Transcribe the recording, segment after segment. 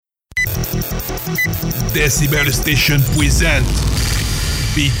Decibel Station present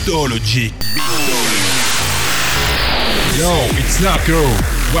Beatologiq. Yo, it's Narko.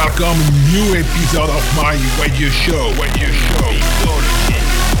 Welcome to a new episode of my radio show. Beatologiq.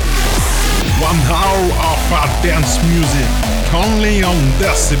 1 hour of hard dance music, only on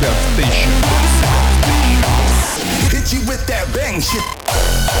Decibel Station. Hit you with that bang shit.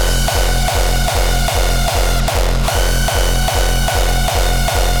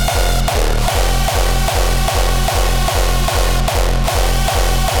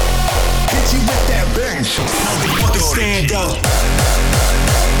 Hit you with that bang shit. Motherfucker, stand up.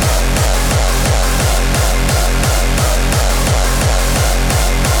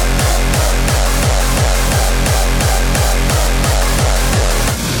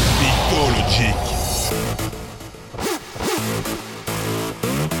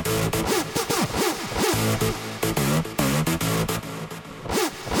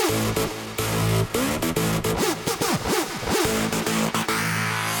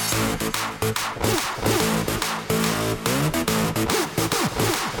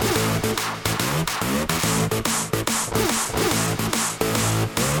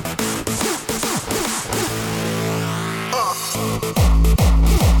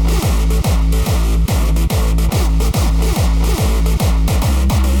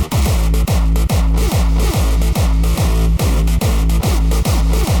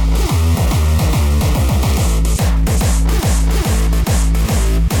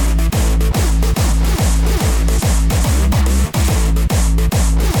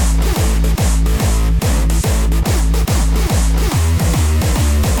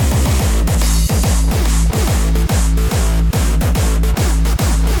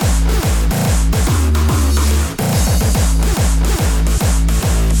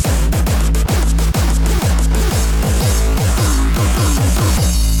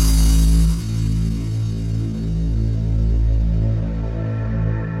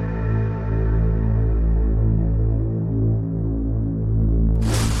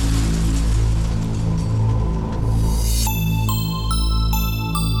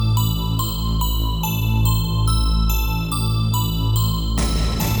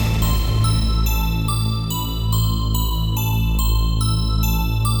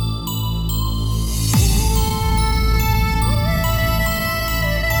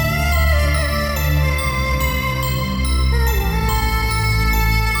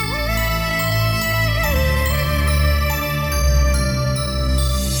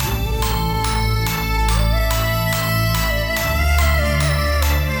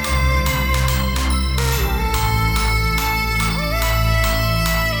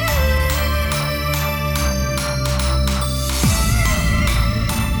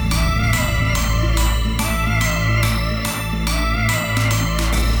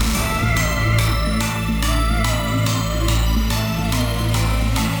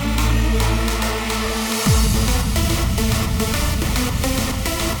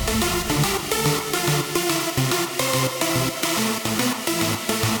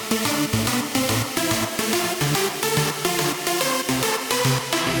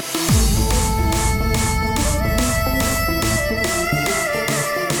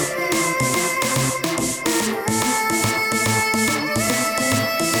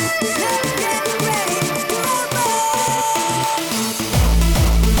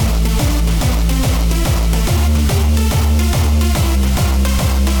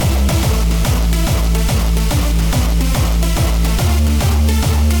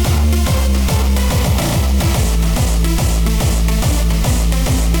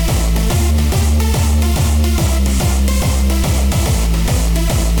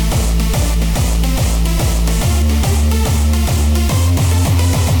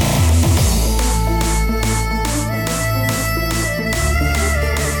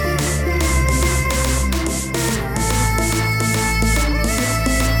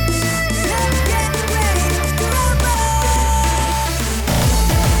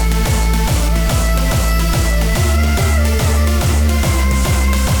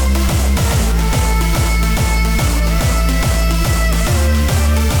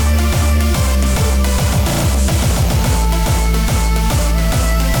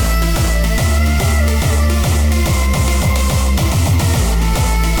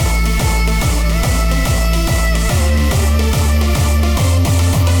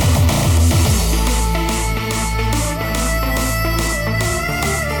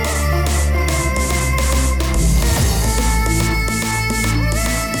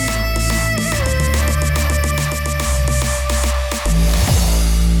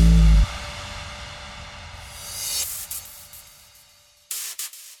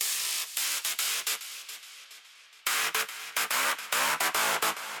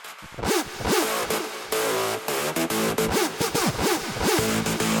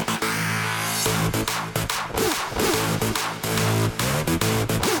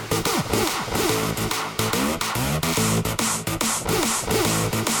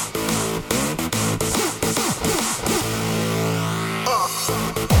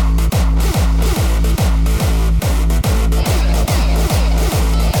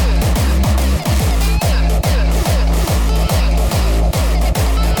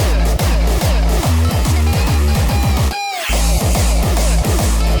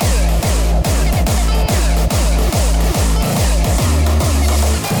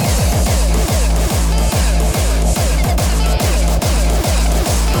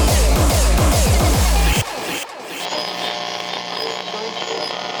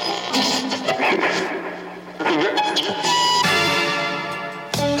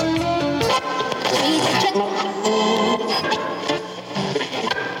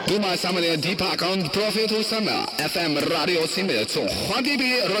 Doe maar samen de Deepak on Profit Husama FM Radio Simbe zo HDB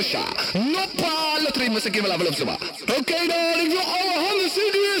Russia Noppa Lottery muziek in level op zoba. Oké dan, ik wil alle handen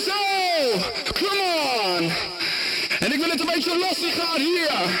zien hier zo. Come on. En ik wil het een beetje lastig gaan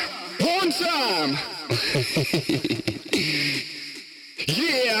hier. Handsome.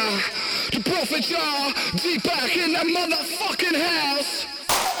 Yeah, the Prophet y'all, Deepak in the motherfucking house.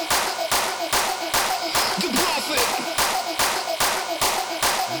 The Prophet.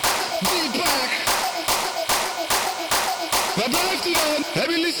 Deepak. Waar blijft hij dan?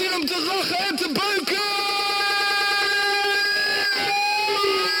 Hebben jullie zin om te lachen en te beuken?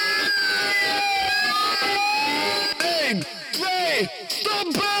 1, 2,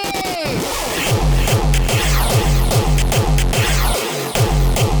 stoppen!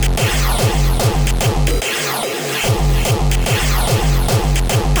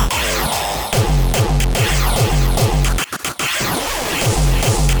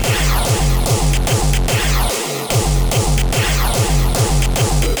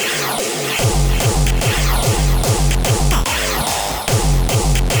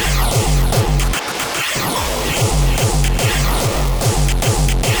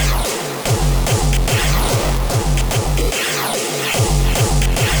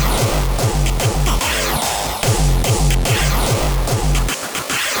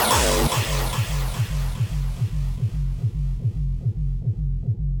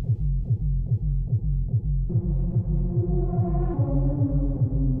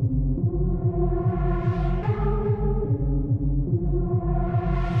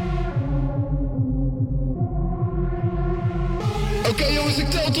 Oké jongens, ik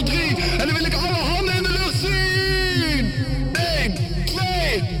tel tot 3 en dan wil ik alle handen in de lucht zien. 1,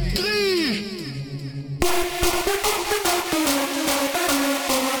 2, 3.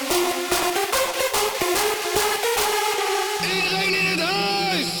 Iedereen in het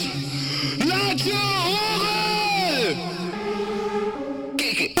huis, laat je horen.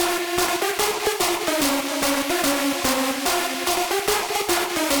 Kijk het.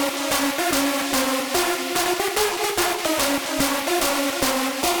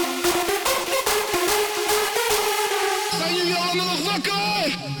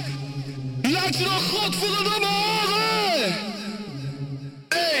 Laat je dan godverdomme horen!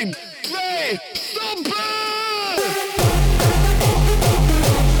 1, 2, stoppen!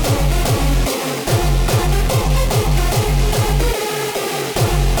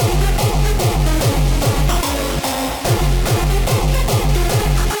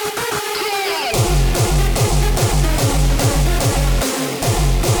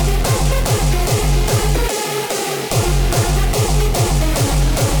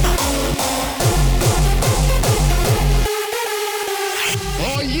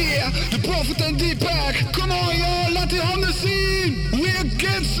 Prophet en Deepak, come on joh, laat die handen zien! We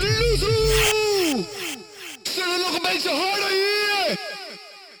against Luther! Zullen we nog een beetje harder hier?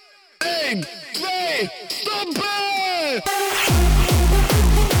 1, 2, stoppen!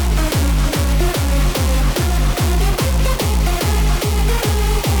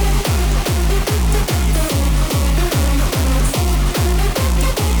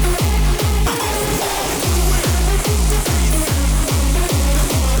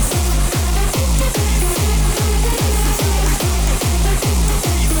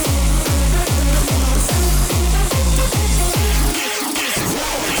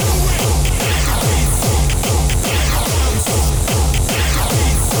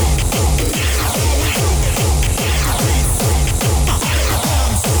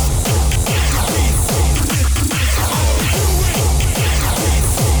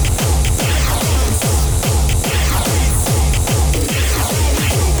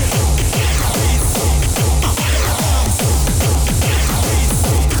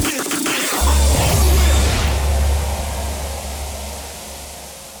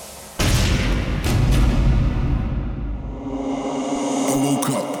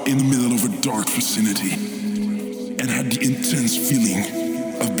 In the middle of a dark vicinity and had the intense feeling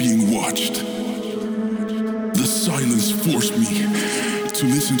of being watched. The silence forced me to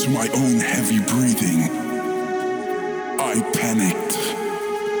listen to my own heavy breathing. I panicked.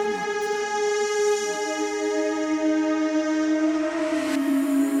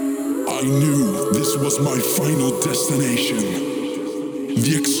 I knew this was my final destination.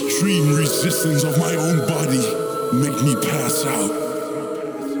 The extreme resistance of my own body made me pass out.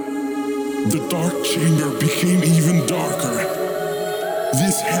 The dark chamber became even darker.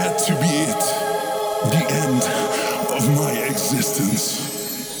 This had to be it. The end of my existence.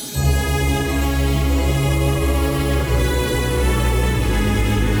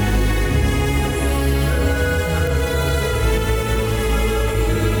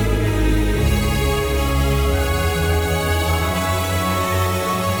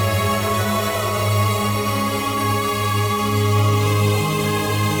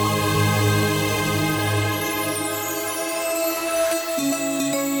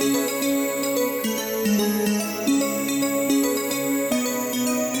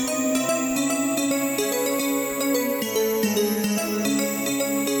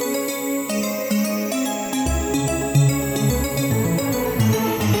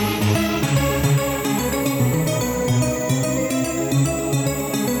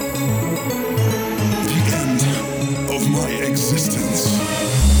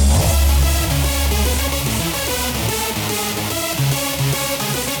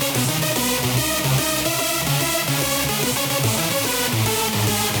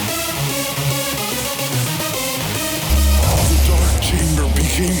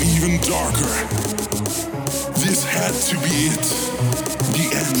 darker. This had to be it. The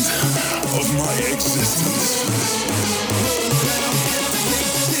end of my existence.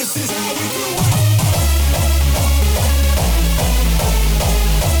 This is how we do it.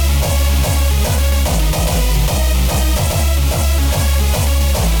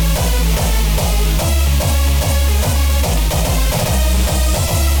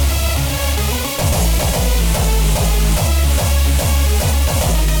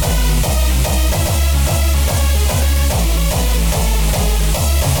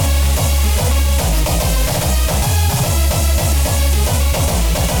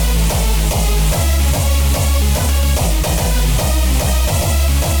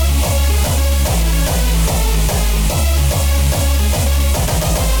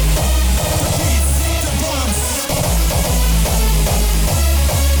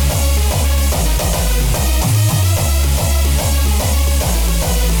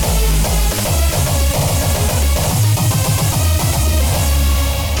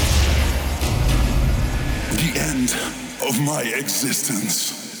 Existence.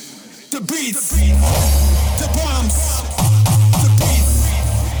 The beats, the bombs, the beats.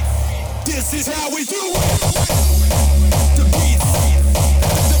 This is how we do it. The beats,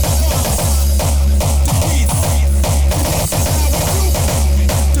 the bombs, the beats. This is how we do it.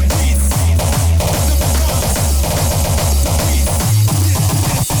 The beats, the bombs, the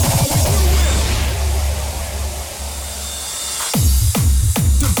beats. This is how we do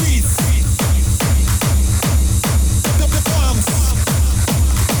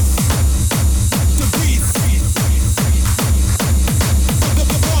it. The beats,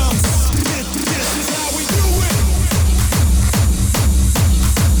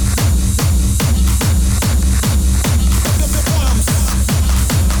 the bombs.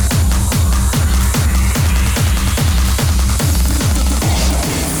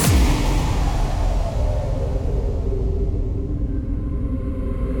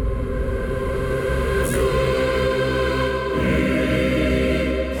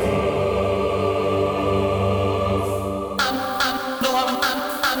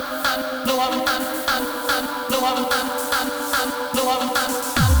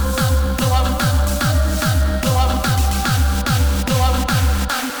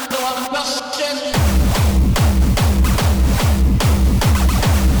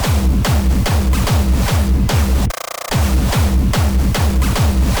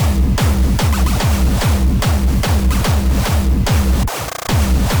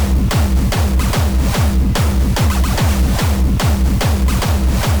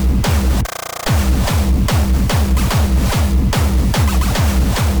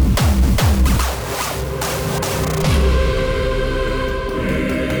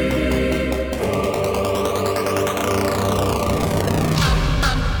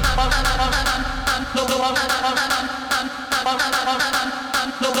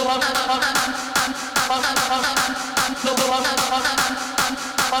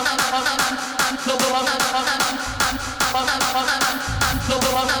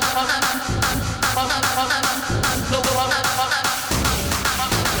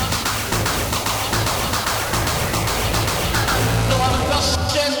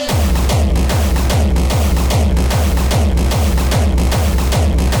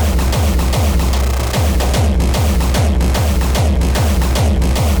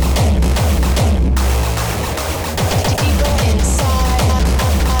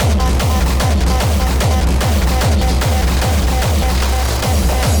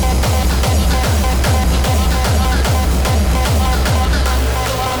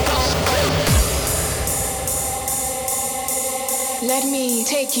 Let me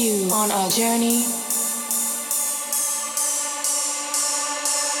take you on a journey.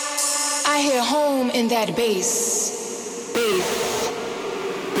 I hear home in that bass. Bass.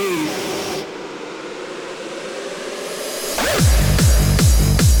 Bass.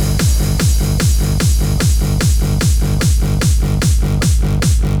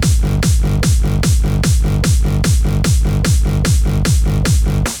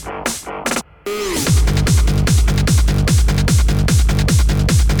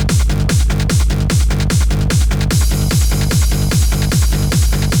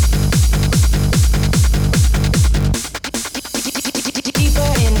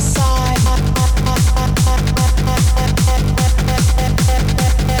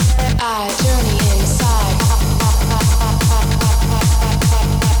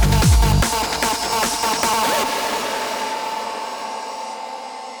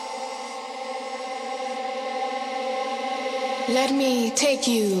 Let me take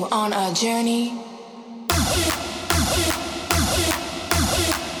you on a journey.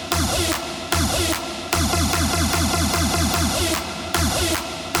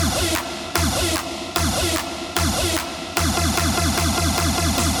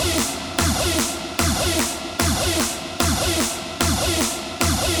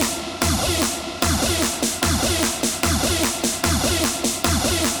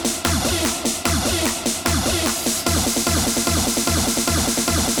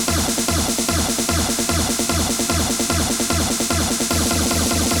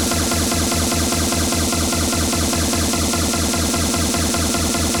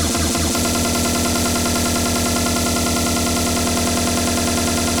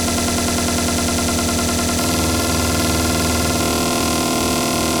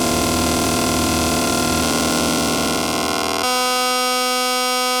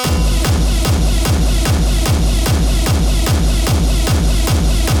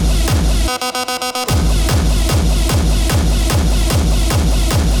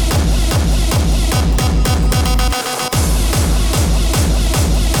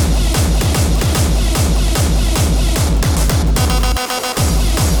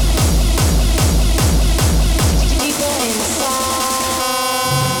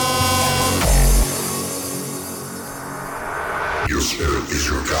 spirit is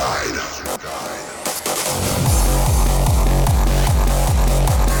your guide.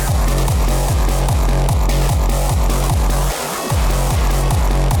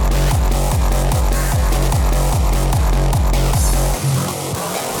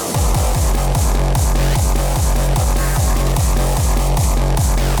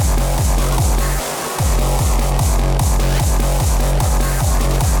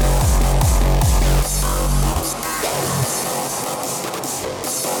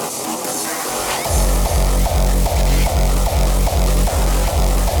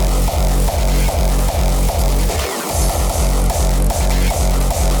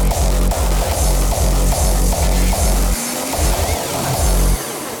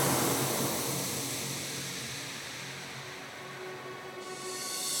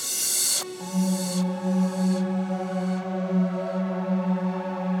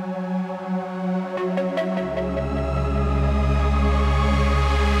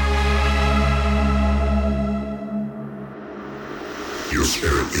 Your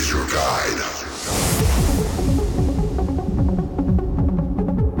spirit is your guide.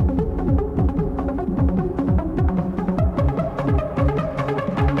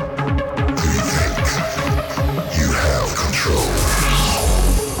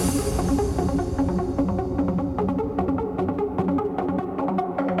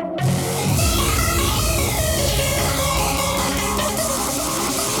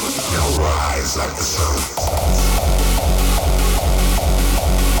 Like the sun.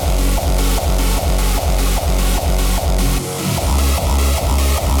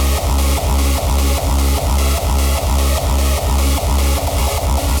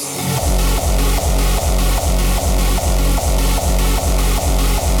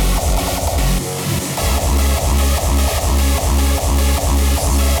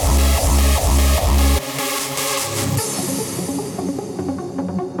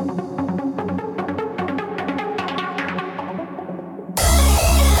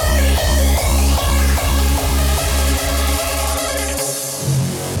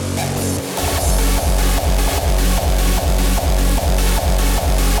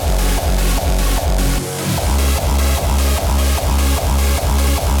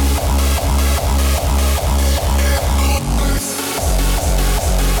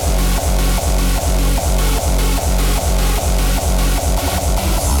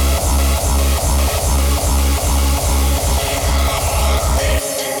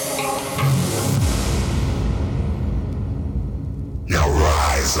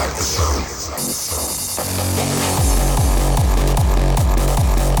 Like the sun.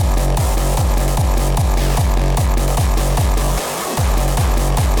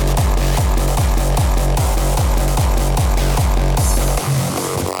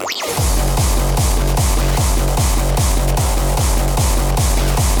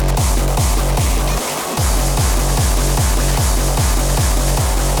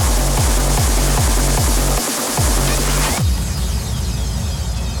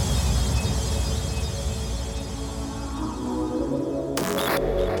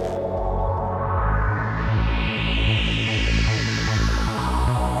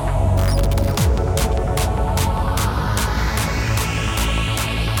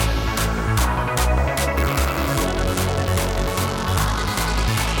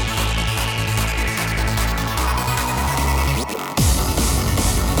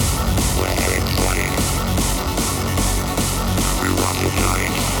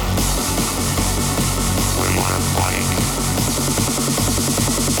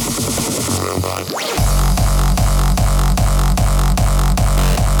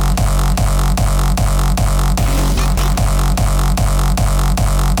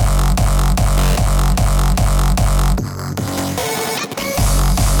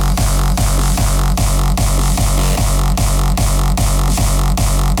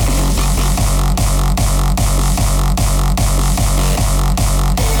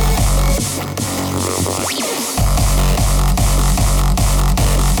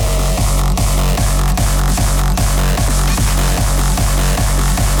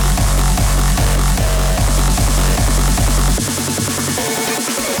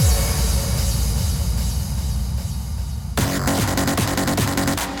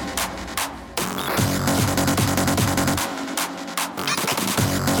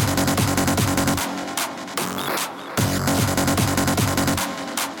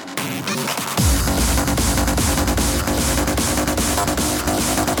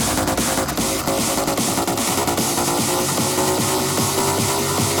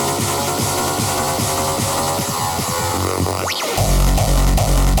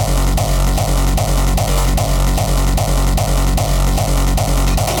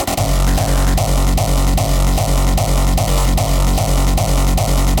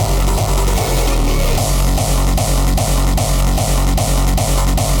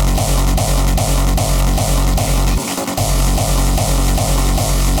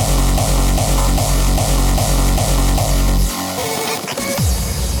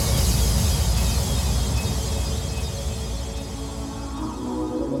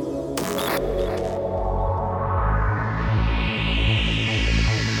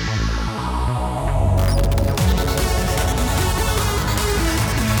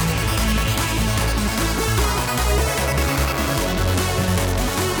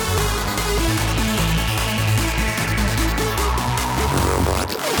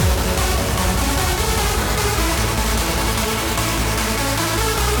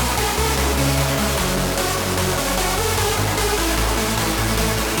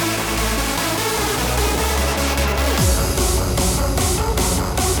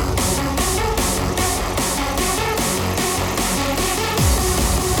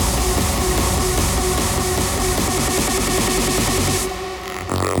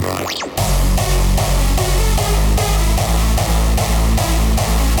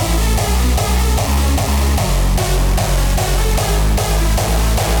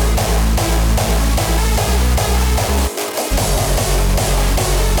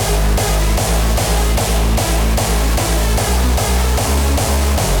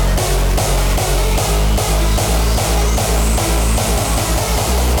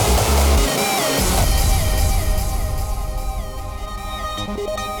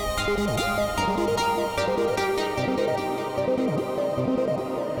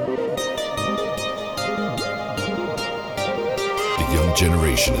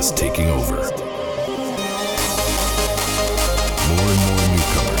 Generation is taking over. More and more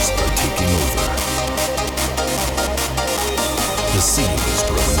newcomers are taking over. The scene is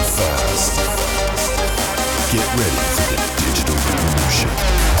growing fast. Get ready for the digital revolution.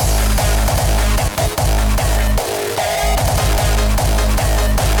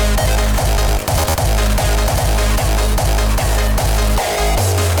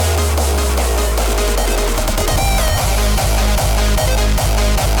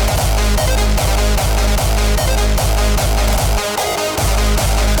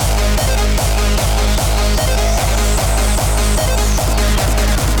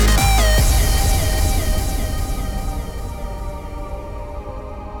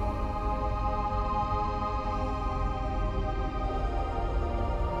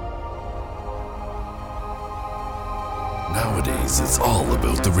 Nowadays, it's all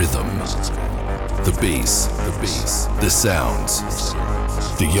about the rhythm, the bass, the sounds.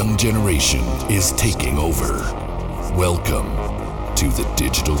 The young generation is taking over. Welcome to the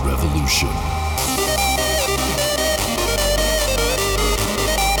digital revolution.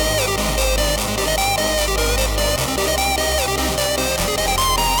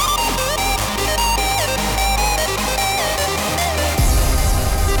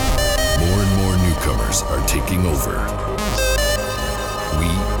 More and more newcomers are taking over. We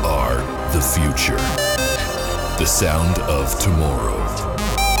are the future. The sound of tomorrow.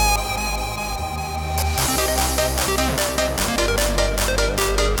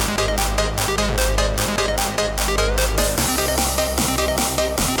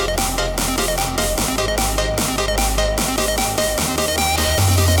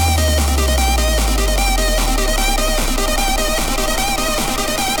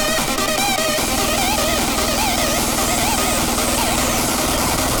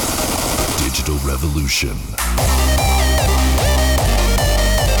 Revolution.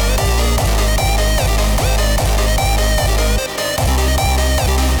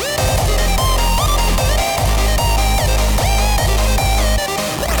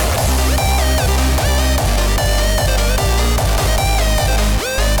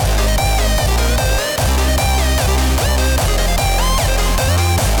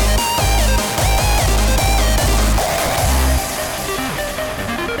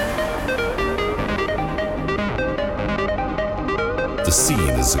 The scene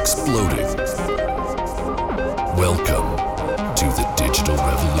is exploding. Welcome to the digital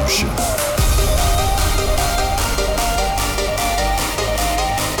revolution.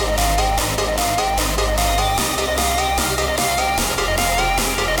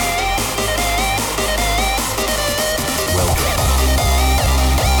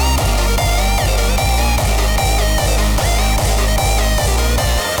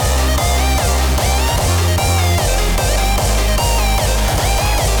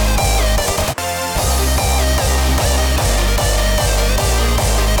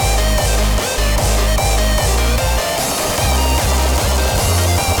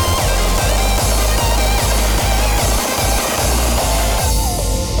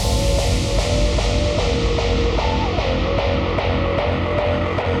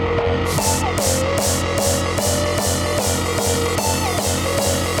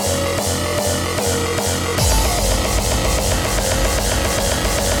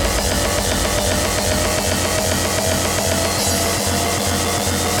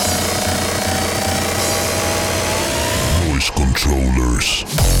 Controllers.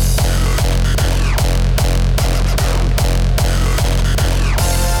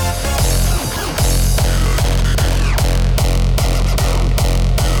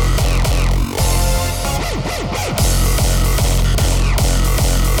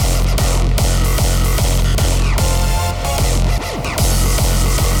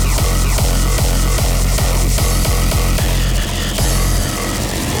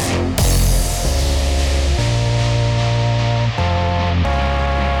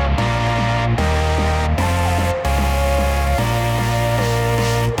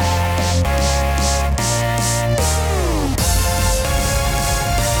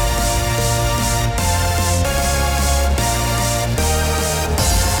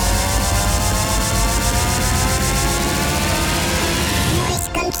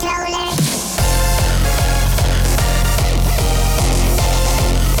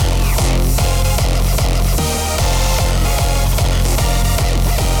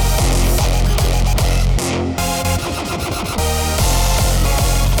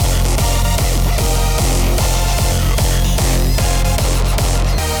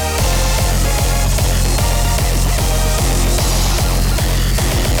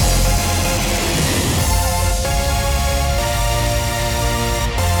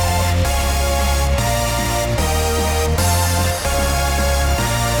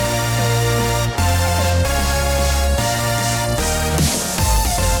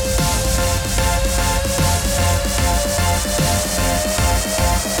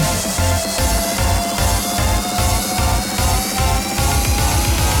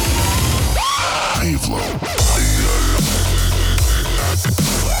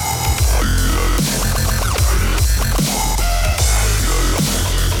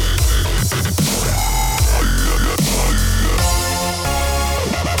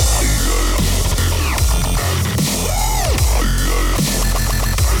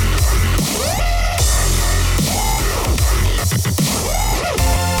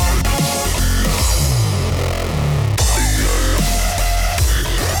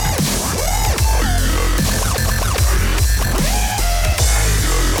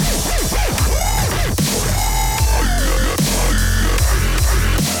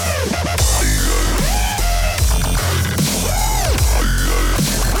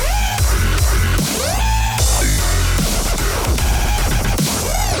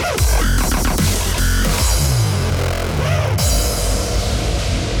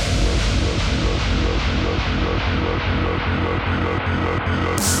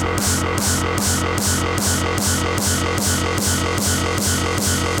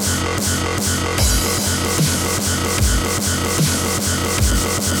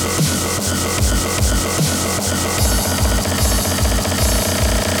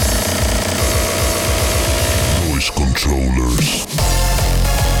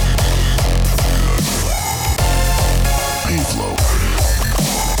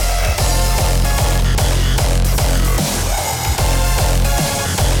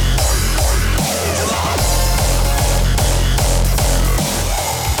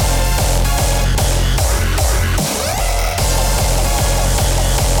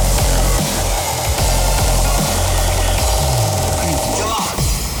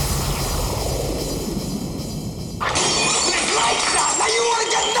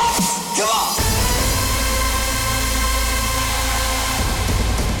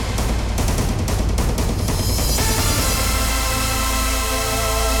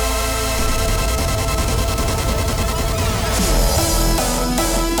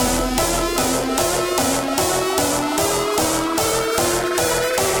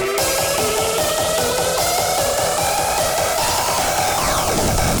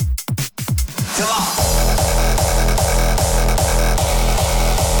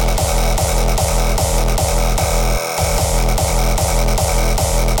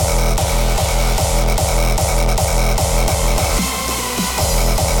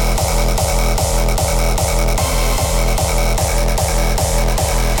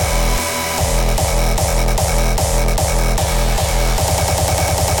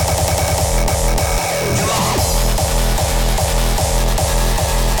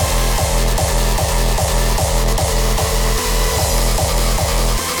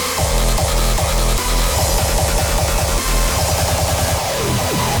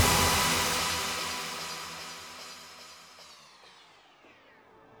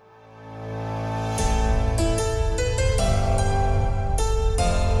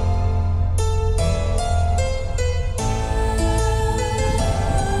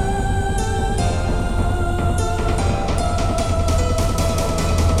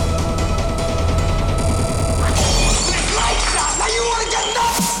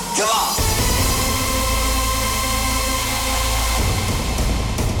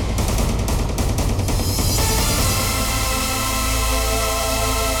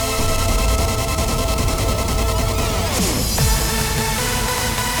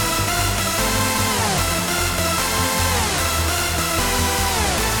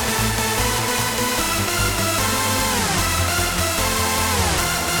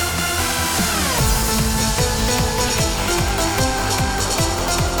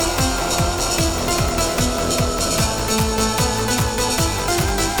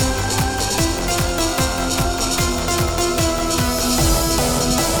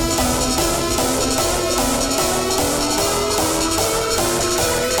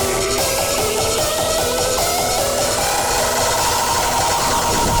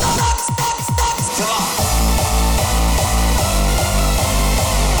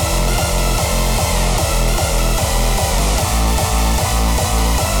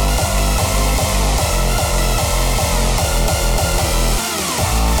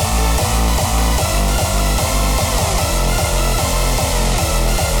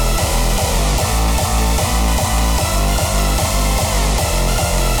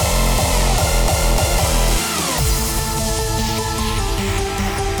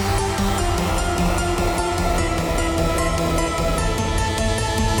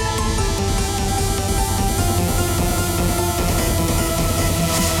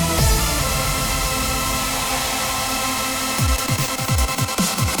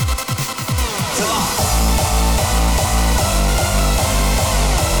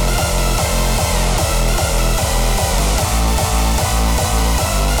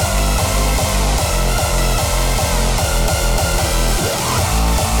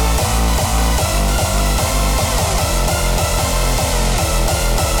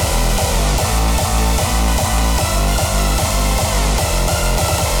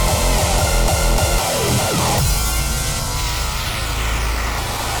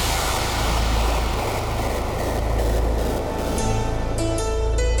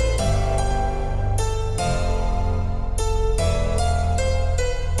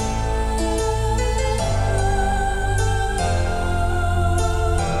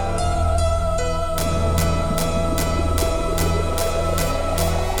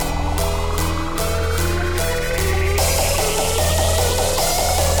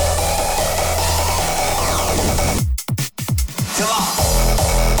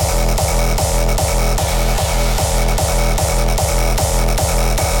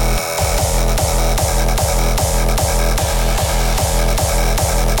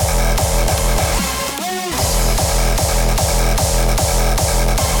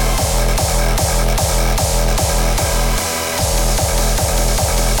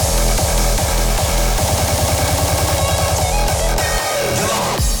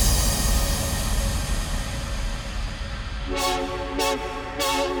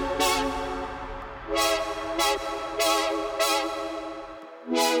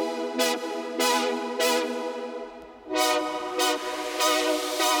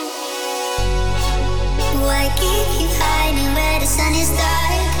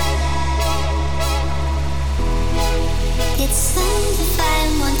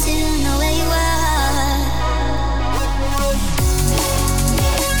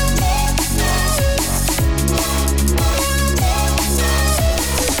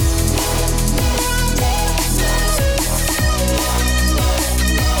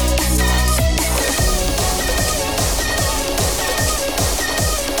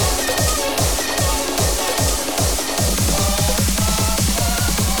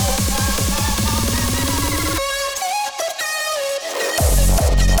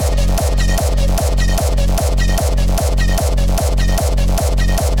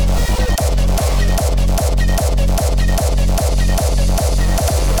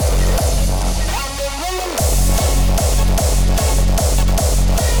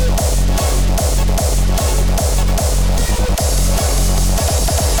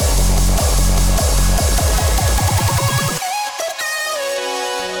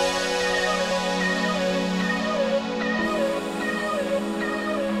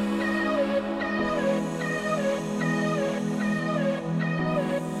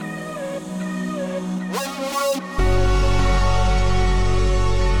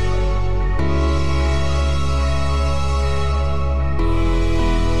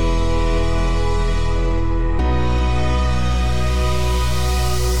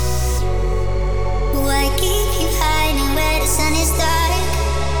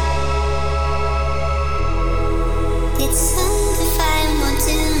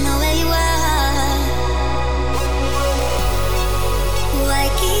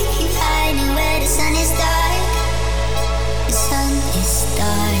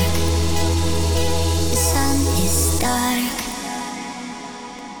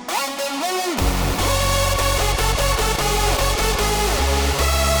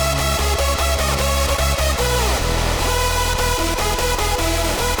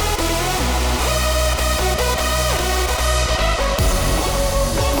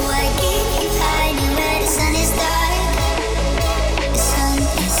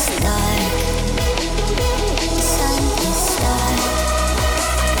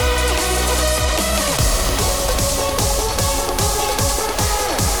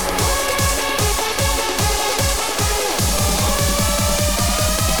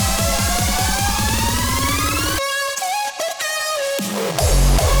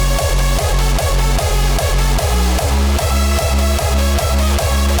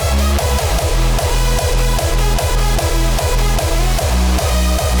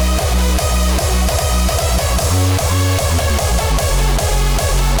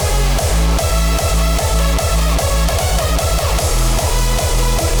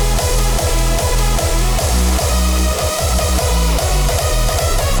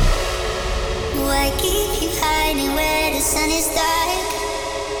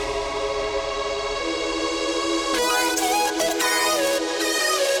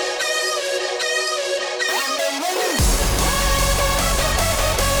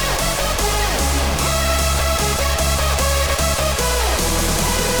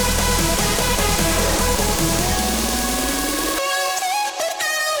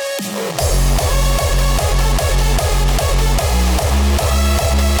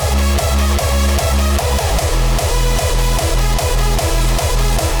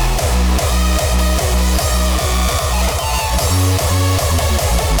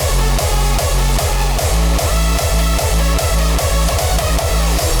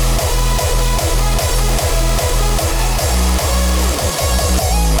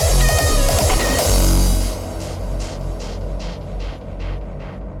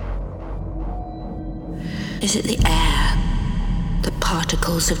 Is it the air, the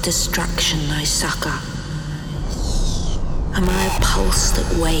particles of destruction I suck up? Am I a pulse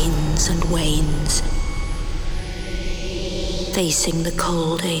that wanes and wanes, facing the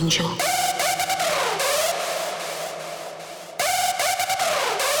cold angel?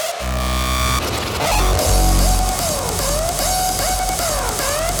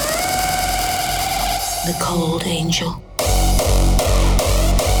 The cold angel.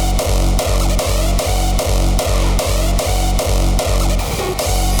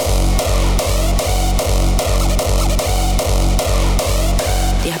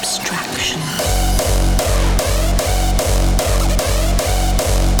 The abstraction.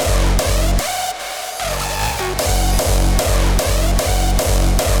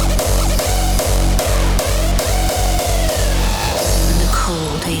 And the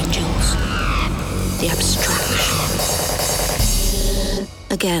cold angels. The abstraction.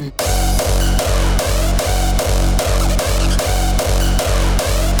 Again.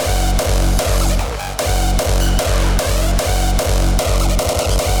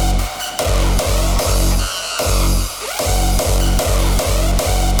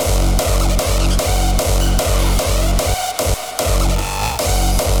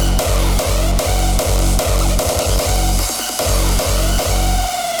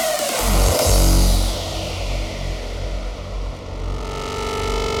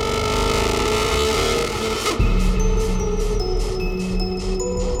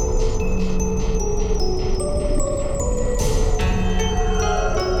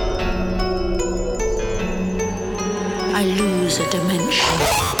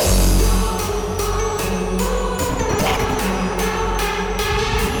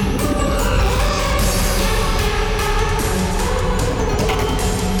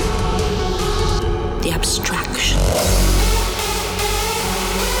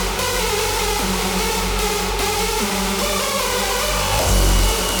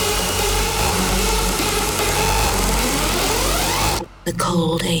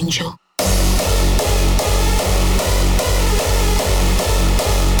 cold angel.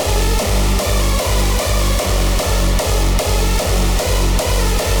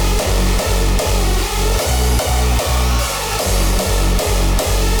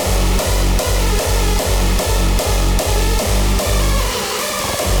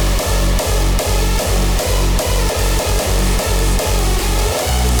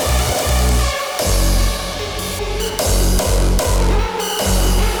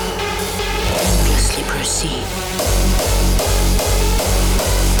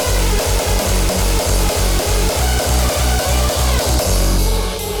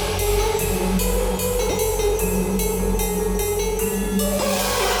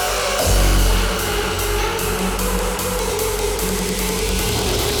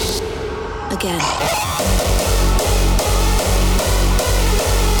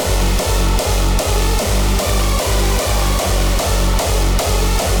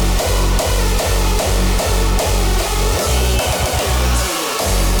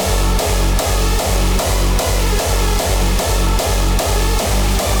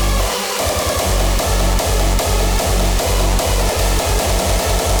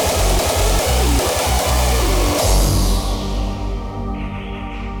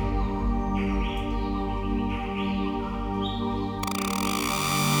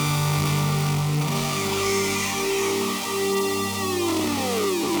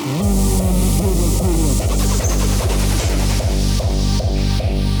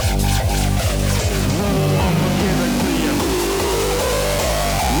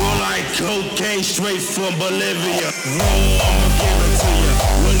 Straight from Bolivia. I'ma give it to you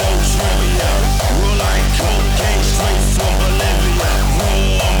with no trivia. Roll like cocaine straight from Bolivia.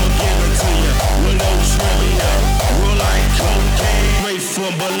 I'ma give it to you with no trivia. Roll like cocaine straight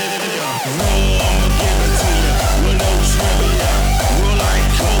from Bolivia. I'ma give it to you with no trivia. Roll like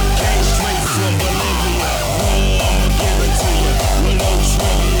cocaine straight from Bolivia. I'ma give it to you with no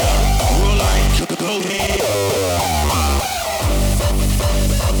trivia. Roll like cocaine.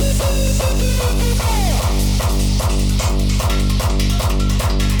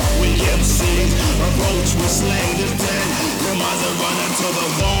 Approach with slang to 10. You must run into the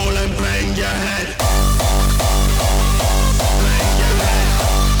wall and bang your head. Bang your head.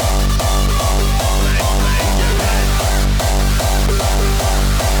 Bang your head. Bang your head.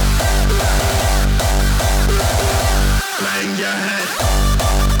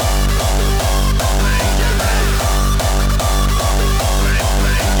 Bang your head.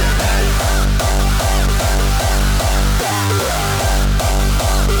 Bang your head.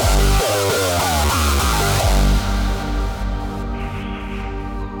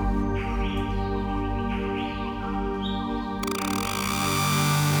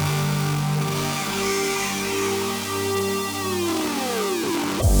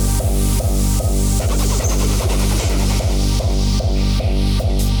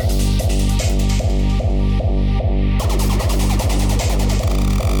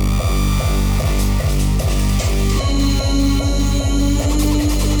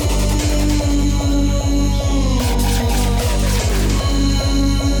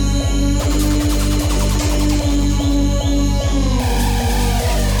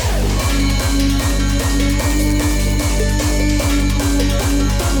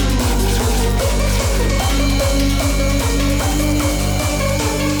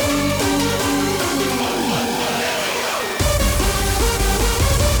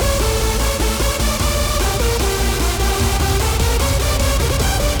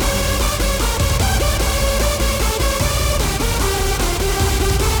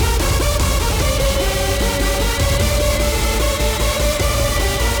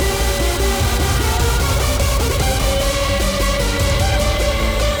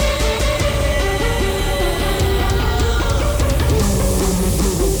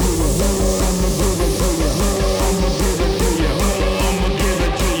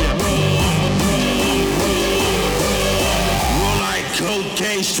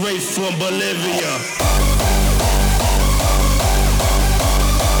 Straight from Bolivia.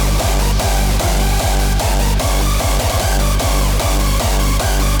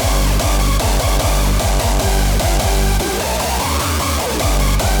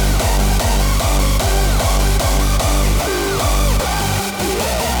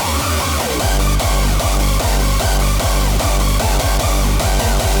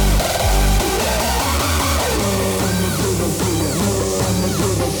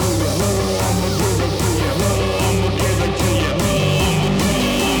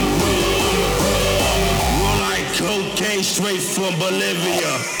 Straight from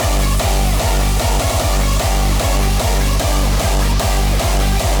Bolivia.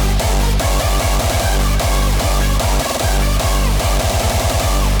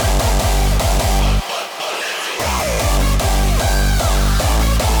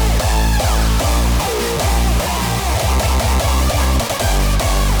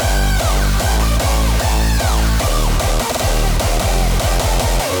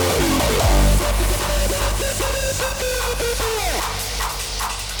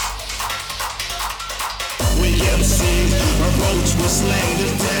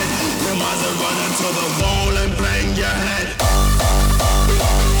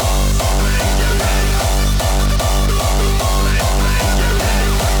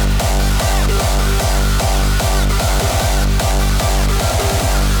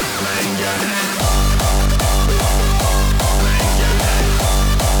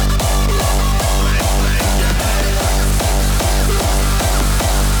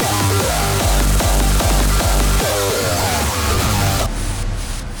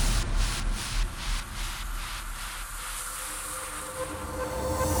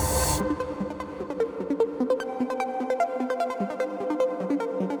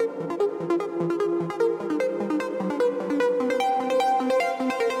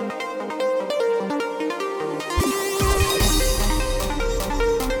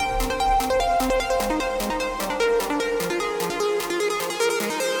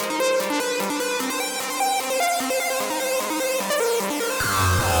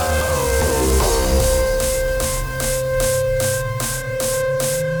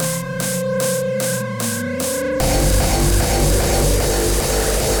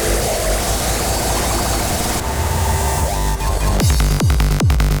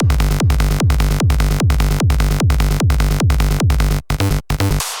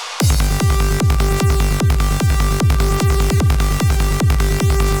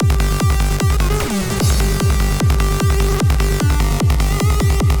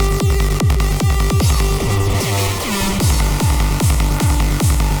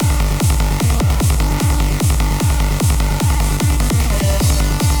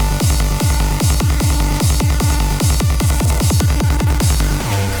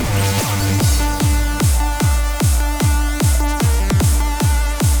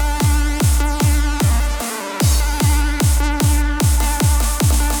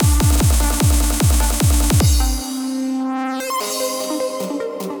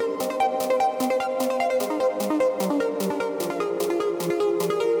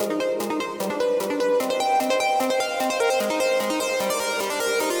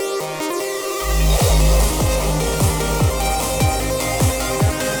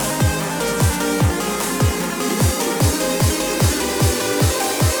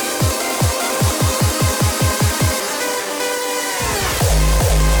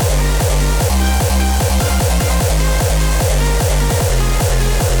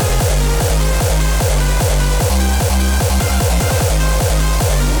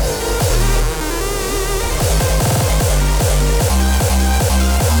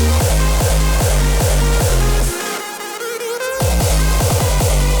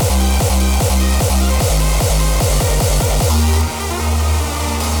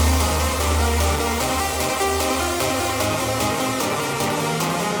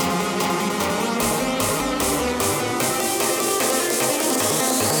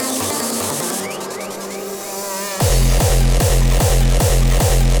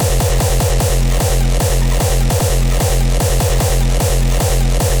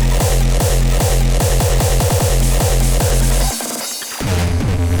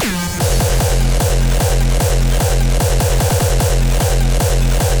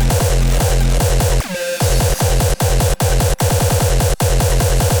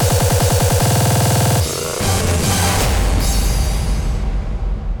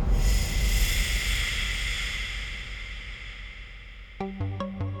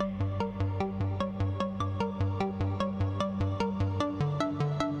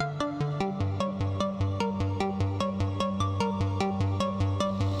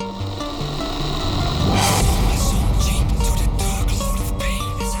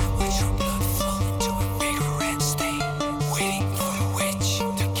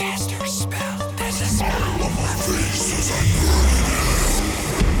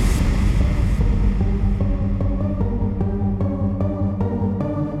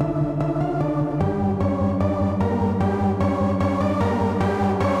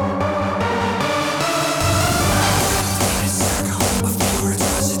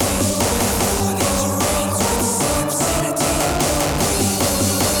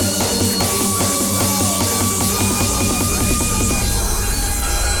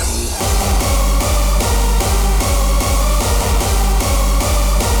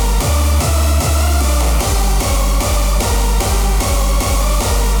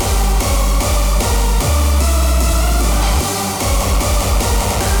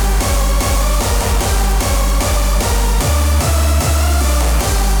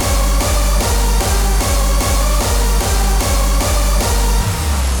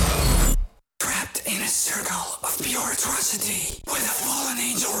 pure atrocity, where the fallen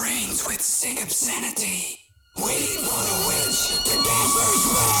angel reigns with sick obscenity. Waiting for the witch to cast her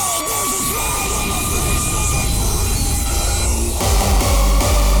spell. There's a smile on my face as I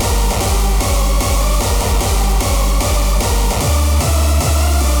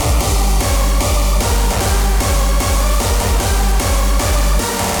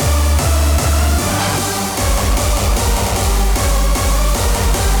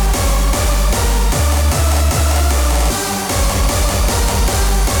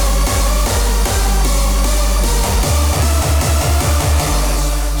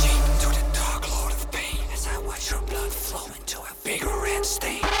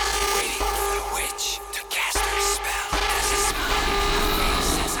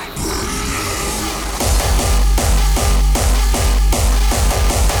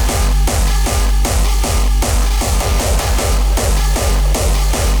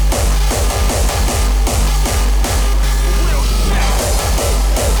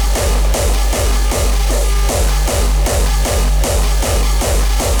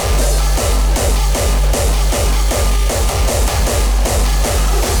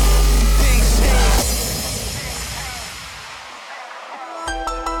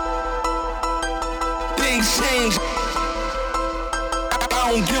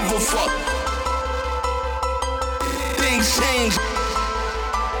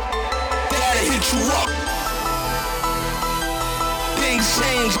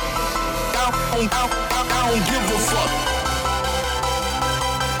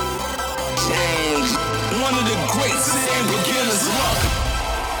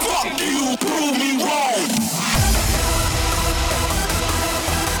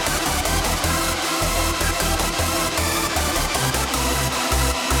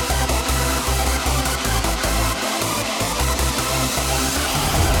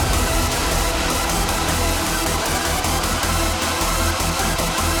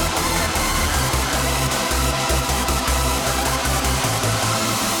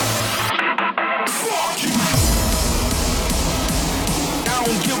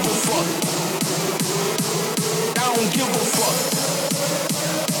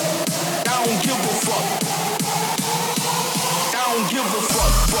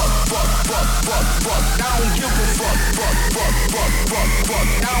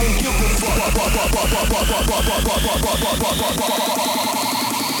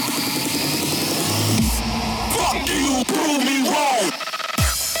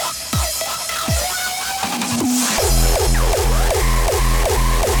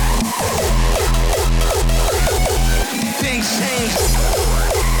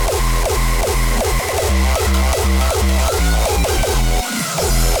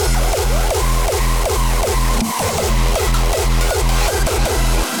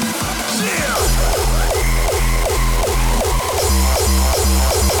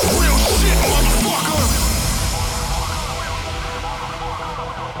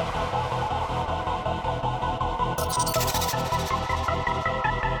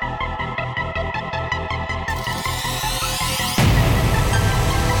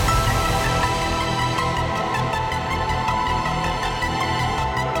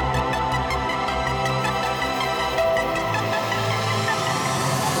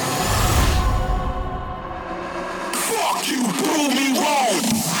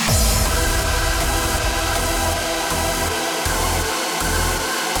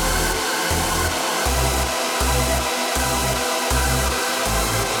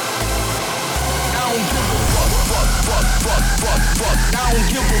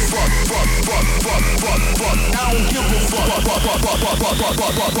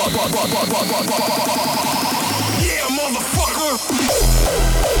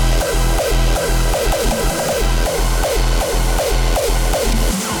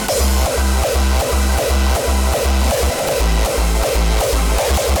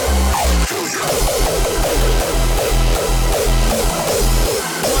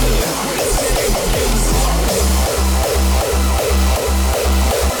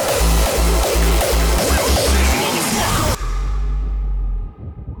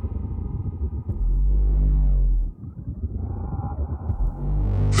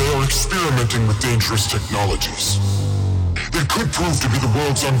dangerous technologies. It could prove to be the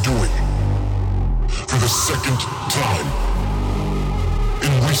world's undoing. For the second time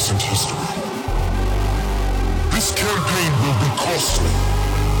in recent history. This campaign will be costly,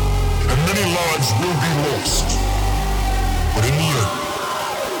 and many lives will be lost. But in the end,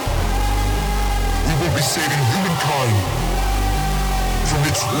 we will be saving humankind from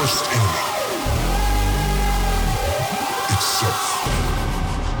its worst enemy, itself.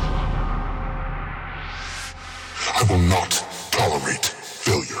 I will not tolerate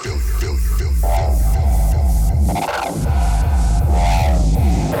failure.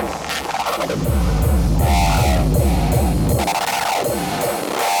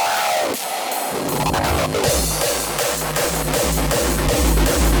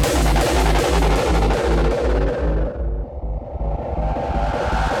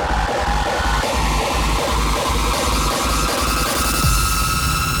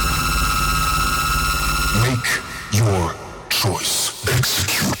 Your choice.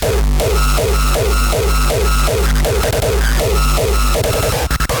 Execute.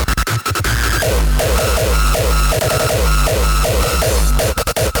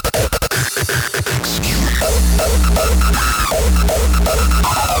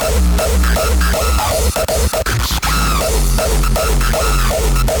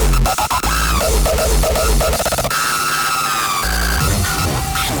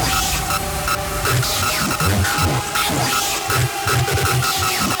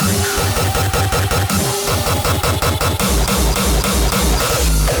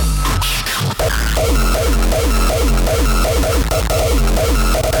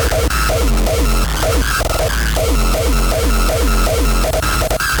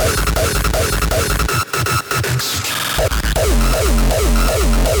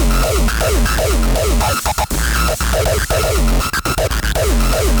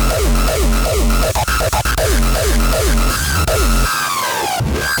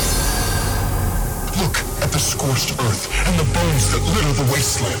 Scorched earth and the bones that litter the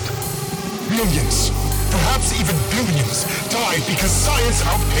wasteland. Millions, perhaps even billions, died because science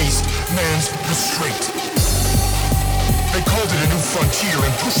outpaced man's restraint. They called it a new frontier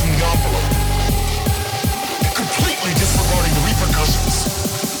and pushing the envelope, completely disregarding the repercussions.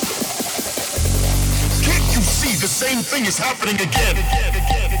 Can't you see the same thing is happening again?